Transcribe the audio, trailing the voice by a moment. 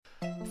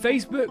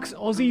Facebook's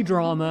Aussie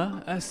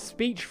drama, a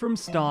speech from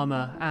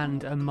Starmer,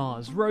 and a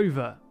Mars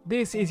rover.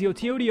 This is your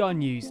TLDR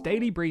News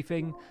daily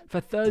briefing for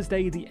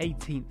Thursday the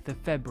 18th of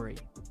February.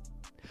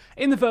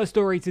 In the first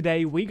story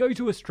today, we go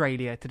to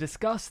Australia to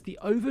discuss the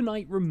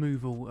overnight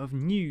removal of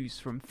news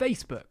from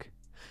Facebook.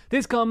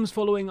 This comes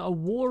following a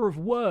war of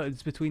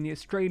words between the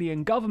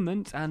Australian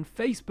government and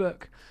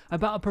Facebook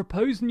about a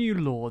proposed new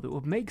law that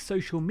would make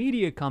social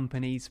media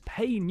companies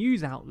pay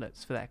news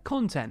outlets for their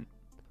content,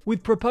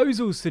 with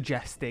proposals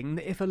suggesting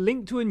that if a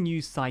link to a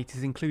news site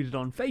is included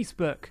on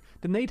Facebook,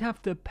 then they'd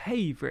have to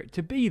pay for it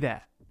to be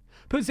there.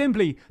 Put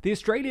simply, the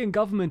Australian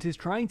government is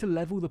trying to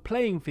level the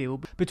playing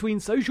field between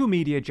social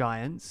media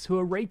giants who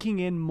are raking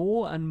in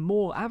more and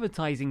more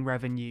advertising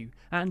revenue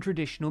and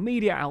traditional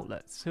media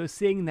outlets who are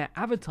seeing their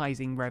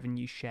advertising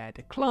revenue share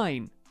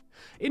decline.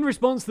 In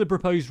response to the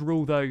proposed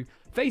rule though,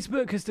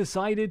 Facebook has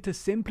decided to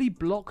simply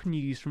block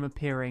news from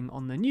appearing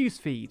on the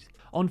newsfeed,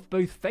 on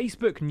both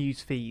Facebook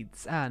news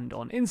feeds and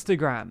on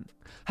Instagram.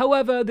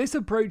 However, this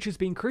approach has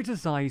been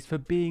criticised for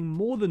being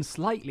more than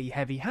slightly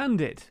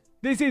heavy-handed.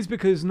 This is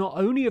because not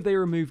only have they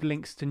removed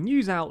links to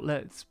news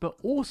outlets, but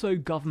also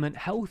government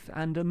health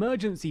and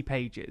emergency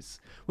pages,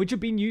 which have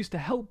been used to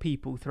help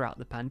people throughout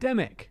the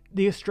pandemic.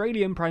 The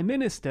Australian Prime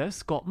Minister,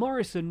 Scott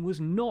Morrison,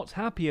 was not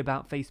happy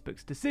about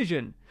Facebook's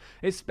decision,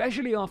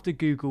 especially after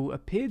Google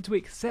appeared to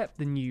accept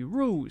the new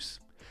rules.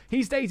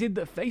 He stated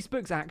that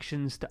Facebook's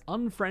actions to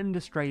unfriend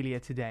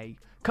Australia today,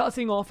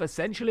 cutting off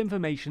essential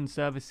information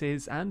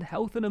services and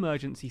health and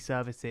emergency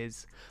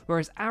services, were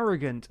as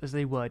arrogant as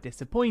they were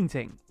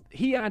disappointing.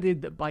 He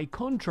added that by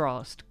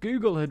contrast,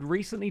 Google had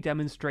recently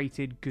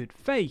demonstrated good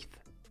faith.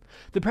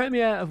 The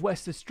Premier of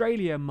West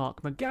Australia,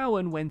 Mark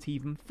McGowan, went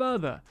even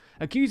further,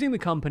 accusing the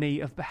company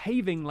of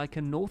behaving like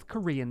a North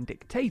Korean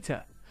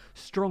dictator.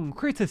 Strong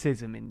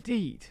criticism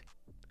indeed.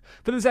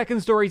 For the second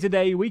story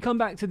today, we come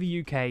back to the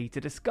UK to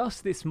discuss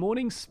this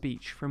morning's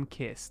speech from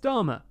Keir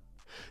Starmer.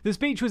 The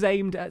speech was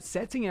aimed at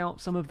setting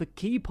out some of the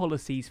key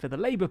policies for the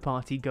Labour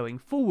Party going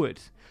forward,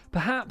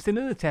 perhaps in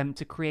an attempt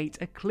to create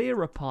a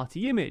clearer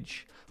party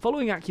image,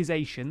 following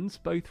accusations,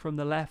 both from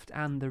the left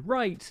and the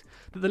right,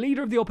 that the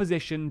leader of the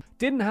opposition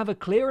didn't have a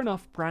clear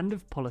enough brand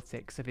of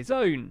politics of his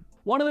own.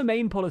 One of the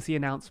main policy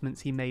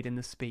announcements he made in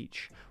the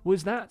speech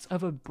was that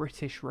of a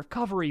British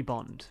recovery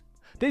bond.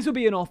 This would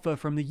be an offer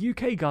from the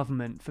UK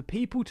government for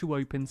people to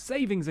open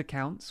savings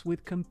accounts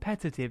with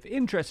competitive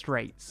interest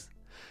rates.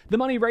 The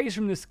money raised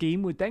from the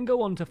scheme would then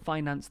go on to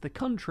finance the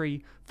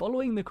country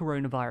following the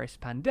coronavirus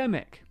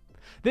pandemic.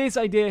 This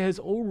idea has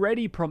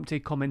already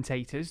prompted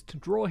commentators to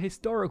draw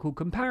historical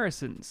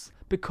comparisons,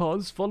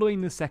 because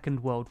following the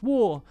Second World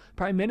War,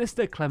 Prime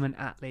Minister Clement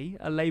Attlee,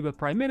 a Labour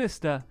Prime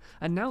Minister,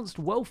 announced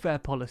welfare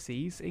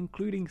policies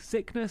including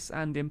sickness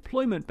and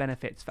employment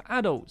benefits for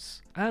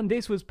adults, and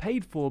this was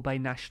paid for by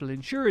national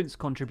insurance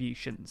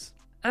contributions.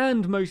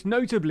 And most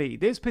notably,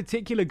 this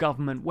particular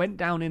government went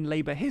down in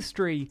Labour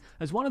history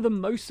as one of the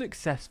most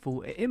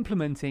successful at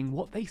implementing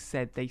what they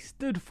said they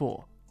stood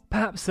for.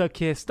 Perhaps Sir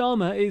Keir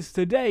Starmer is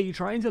today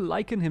trying to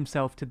liken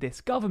himself to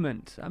this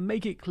government and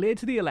make it clear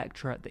to the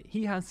electorate that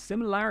he has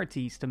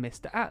similarities to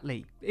Mr.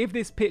 Attlee. If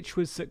this pitch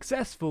was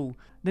successful,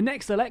 the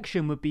next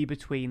election would be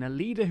between a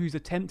leader who's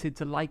attempted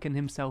to liken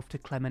himself to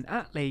Clement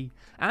Attlee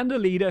and a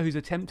leader who's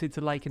attempted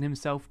to liken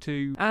himself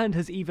to, and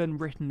has even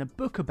written a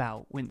book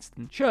about,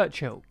 Winston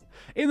Churchill.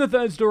 In the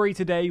third story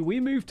today, we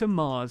move to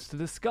Mars to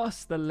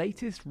discuss the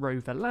latest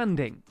rover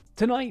landing.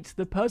 Tonight,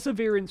 the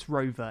Perseverance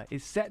rover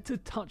is set to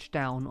touch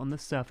down on the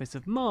surface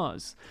of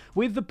Mars,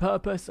 with the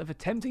purpose of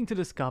attempting to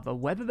discover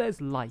whether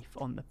there's life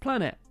on the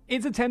planet.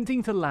 It's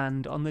attempting to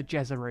land on the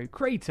Jezero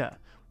crater,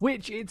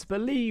 which it's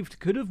believed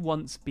could have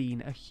once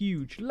been a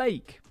huge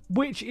lake.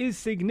 Which is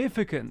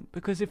significant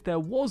because if there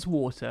was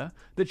water,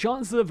 the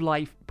chances of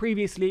life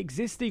previously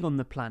existing on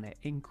the planet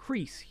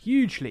increase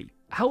hugely.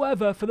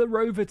 However, for the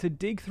rover to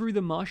dig through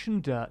the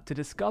Martian dirt to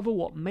discover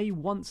what may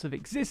once have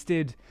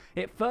existed,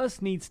 it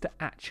first needs to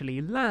actually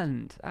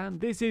land,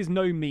 and this is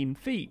no mean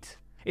feat.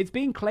 It's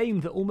been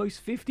claimed that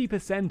almost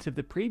 50% of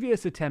the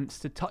previous attempts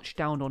to touch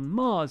down on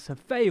Mars have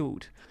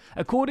failed,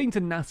 according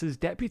to NASA's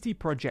Deputy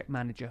Project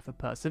Manager for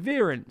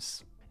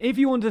Perseverance. If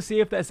you want to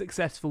see if they're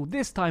successful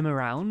this time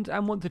around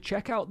and want to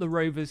check out the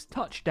rover's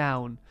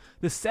touchdown,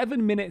 the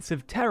 7 minutes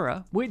of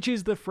terror, which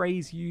is the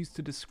phrase used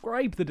to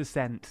describe the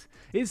descent,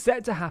 is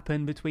set to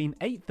happen between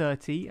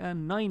 8:30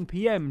 and 9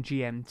 PM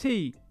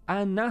GMT,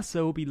 and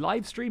NASA will be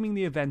live streaming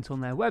the event on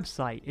their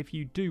website if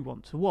you do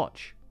want to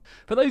watch.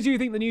 For those of you who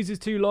think the news is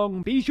too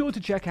long, be sure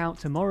to check out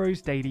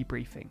tomorrow's daily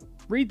briefing.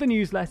 Read the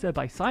newsletter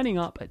by signing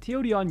up at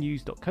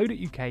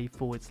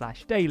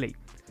tldrnews.co.uk/daily.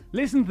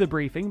 Listen to the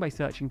briefing by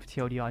searching for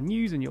TLDR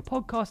News in your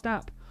podcast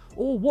app,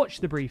 or watch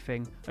the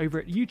briefing over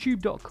at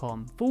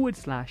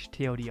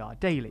youtube.com/TLDR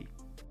Daily.